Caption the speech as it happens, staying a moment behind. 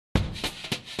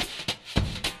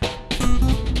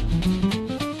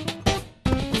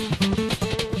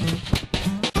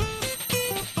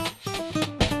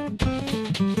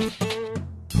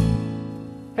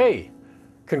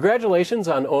Congratulations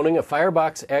on owning a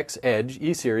Firebox X Edge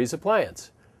E-Series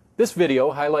appliance. This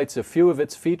video highlights a few of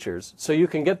its features so you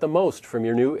can get the most from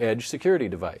your new Edge security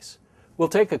device. We'll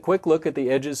take a quick look at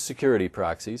the Edge's security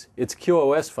proxies, its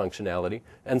QoS functionality,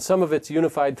 and some of its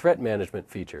unified threat management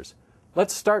features.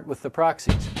 Let's start with the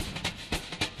proxies.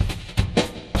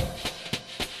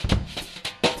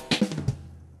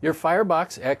 Your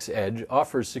Firebox X Edge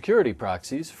offers security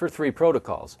proxies for 3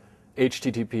 protocols: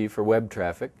 HTTP for web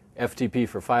traffic, FTP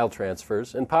for file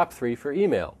transfers, and POP3 for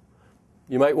email.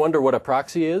 You might wonder what a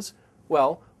proxy is?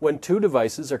 Well, when 2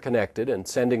 devices are connected and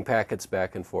sending packets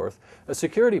back and forth, a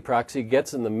security proxy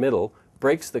gets in the middle,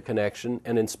 breaks the connection,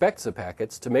 and inspects the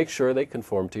packets to make sure they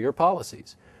conform to your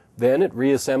policies. Then it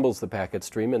reassembles the packet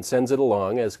stream and sends it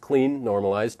along as clean,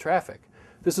 normalized traffic.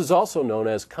 This is also known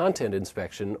as content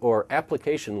inspection or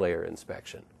application layer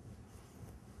inspection.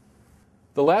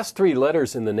 The last 3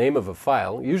 letters in the name of a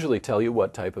file usually tell you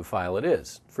what type of file it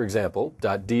is. For example,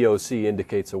 .doc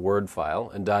indicates a Word file,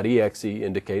 and .exe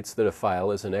indicates that a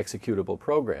file is an executable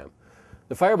program.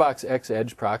 The Firebox X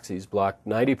Edge proxies block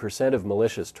 90% of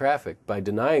malicious traffic by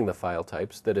denying the file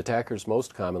types that attackers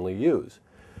most commonly use.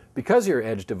 Because your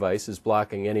Edge device is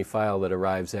blocking any file that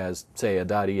arrives as, say, a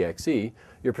 .exe,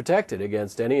 you're protected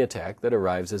against any attack that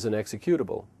arrives as an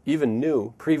executable, even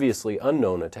new, previously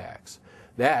unknown attacks.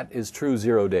 That is true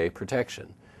zero-day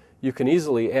protection. You can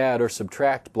easily add or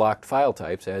subtract blocked file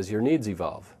types as your needs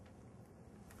evolve.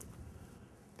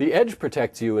 The Edge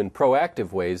protects you in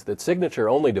proactive ways that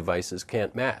signature-only devices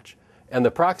can't match, and the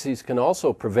proxies can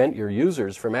also prevent your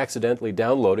users from accidentally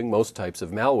downloading most types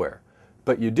of malware.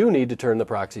 But you do need to turn the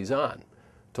proxies on.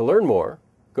 To learn more,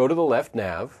 go to the left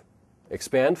nav,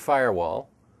 expand Firewall,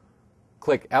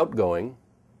 click Outgoing,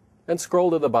 and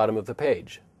scroll to the bottom of the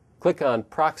page. Click on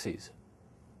Proxies.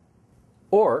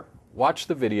 Or watch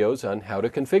the videos on how to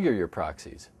configure your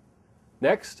proxies.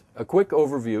 Next, a quick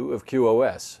overview of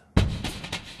QoS.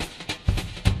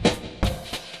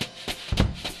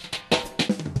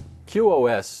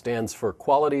 QoS stands for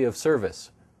Quality of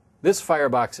Service. This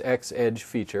Firebox X Edge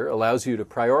feature allows you to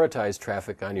prioritize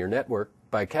traffic on your network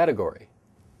by category.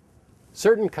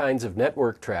 Certain kinds of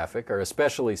network traffic are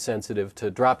especially sensitive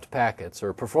to dropped packets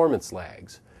or performance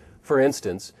lags. For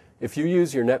instance, if you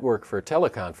use your network for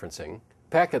teleconferencing,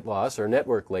 packet loss or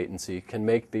network latency can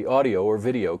make the audio or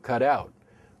video cut out.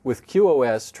 With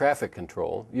QoS traffic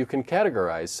control, you can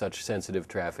categorize such sensitive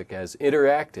traffic as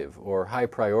interactive or high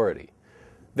priority.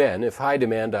 Then, if high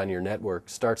demand on your network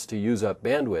starts to use up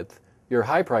bandwidth, your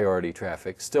high priority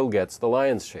traffic still gets the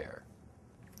lion's share.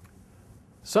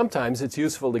 Sometimes it's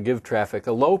useful to give traffic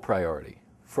a low priority.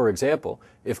 For example,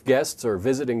 if guests or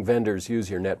visiting vendors use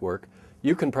your network,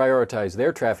 you can prioritize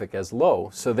their traffic as low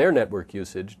so their network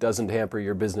usage doesn't hamper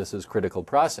your business's critical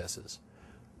processes.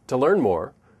 To learn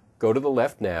more, go to the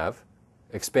left nav,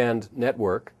 expand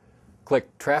Network,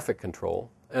 click Traffic Control,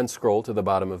 and scroll to the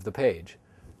bottom of the page.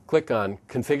 Click on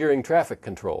Configuring Traffic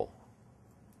Control.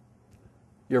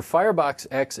 Your Firebox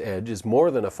X Edge is more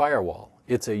than a firewall.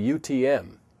 It's a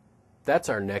UTM. That's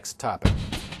our next topic.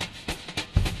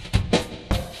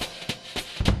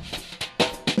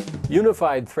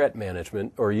 Unified Threat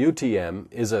Management, or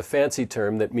UTM, is a fancy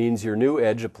term that means your new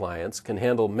Edge appliance can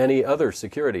handle many other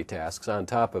security tasks on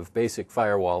top of basic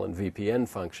firewall and VPN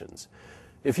functions.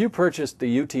 If you purchased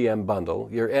the UTM bundle,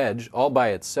 your Edge, all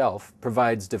by itself,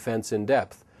 provides defense in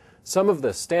depth. Some of the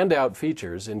standout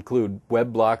features include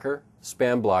Web Blocker,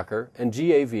 Spam Blocker, and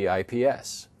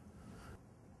GAV-IPS.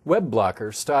 Web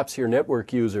Blocker stops your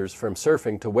network users from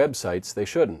surfing to websites they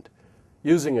shouldn't.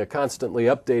 Using a constantly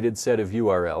updated set of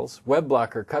URLs, Web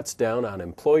Blocker cuts down on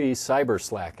employee cyber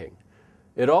slacking.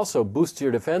 It also boosts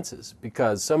your defenses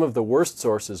because some of the worst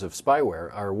sources of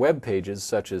spyware are web pages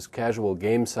such as casual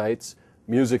game sites,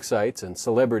 music sites, and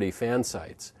celebrity fan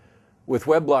sites. With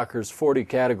Web Blocker's 40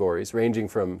 categories ranging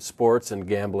from sports and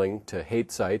gambling to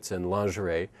hate sites and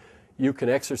lingerie, you can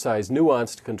exercise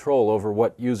nuanced control over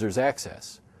what users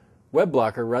access. Web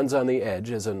Blocker runs on the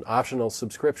Edge as an optional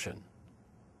subscription.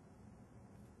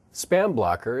 Spam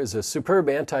Blocker is a superb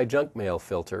anti-junk mail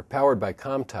filter powered by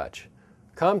ComTouch.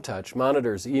 ComTouch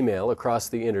monitors email across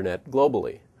the internet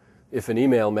globally. If an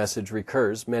email message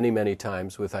recurs many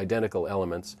times with identical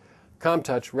elements,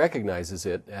 ComTouch recognizes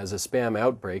it as a spam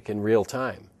outbreak in real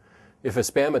time. If a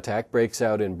spam attack breaks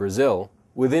out in Brazil,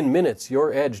 within minutes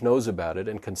your Edge knows about it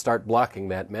and can start blocking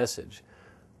that message.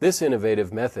 This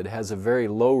innovative method has a very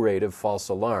low rate of false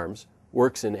alarms,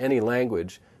 works in any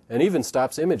language, and even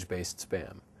stops image-based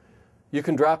spam. You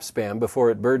can drop spam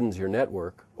before it burdens your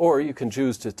network, or you can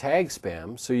choose to tag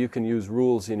spam so you can use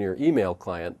rules in your email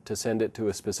client to send it to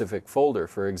a specific folder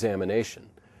for examination.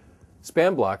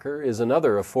 Spam Blocker is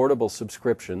another affordable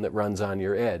subscription that runs on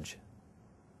your edge.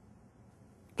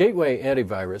 Gateway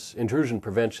Antivirus Intrusion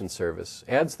Prevention Service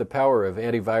adds the power of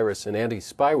antivirus and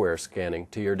anti-spyware scanning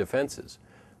to your defenses.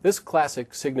 This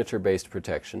classic signature-based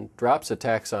protection drops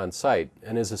attacks on site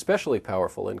and is especially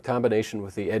powerful in combination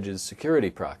with the Edge's security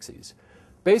proxies.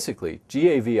 Basically,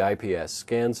 GAV-IPS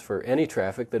scans for any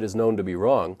traffic that is known to be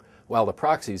wrong, while the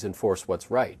proxies enforce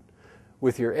what's right.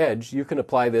 With your Edge, you can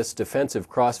apply this defensive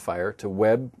crossfire to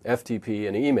web, FTP,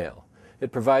 and email.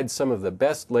 It provides some of the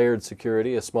best layered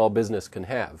security a small business can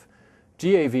have.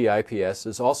 GAV-IPS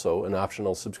is also an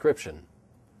optional subscription.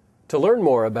 To learn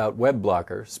more about Web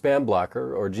Blocker, Spam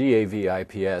Blocker, or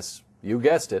GAV-IPS, you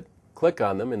guessed it, click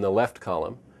on them in the left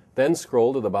column, then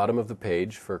scroll to the bottom of the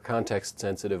page for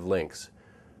context-sensitive links.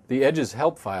 The Edge's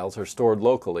help files are stored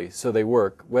locally, so they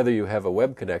work whether you have a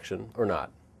web connection or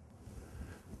not.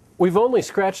 We've only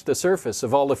scratched the surface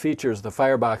of all the features the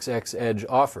Firebox X Edge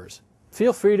offers.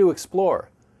 Feel free to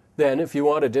explore. Then, if you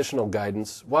want additional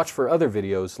guidance, watch for other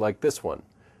videos like this one.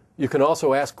 You can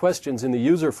also ask questions in the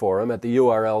user forum at the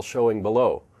URL showing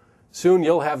below. Soon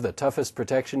you'll have the toughest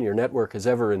protection your network has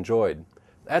ever enjoyed.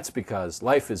 That's because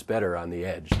life is better on the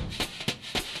edge.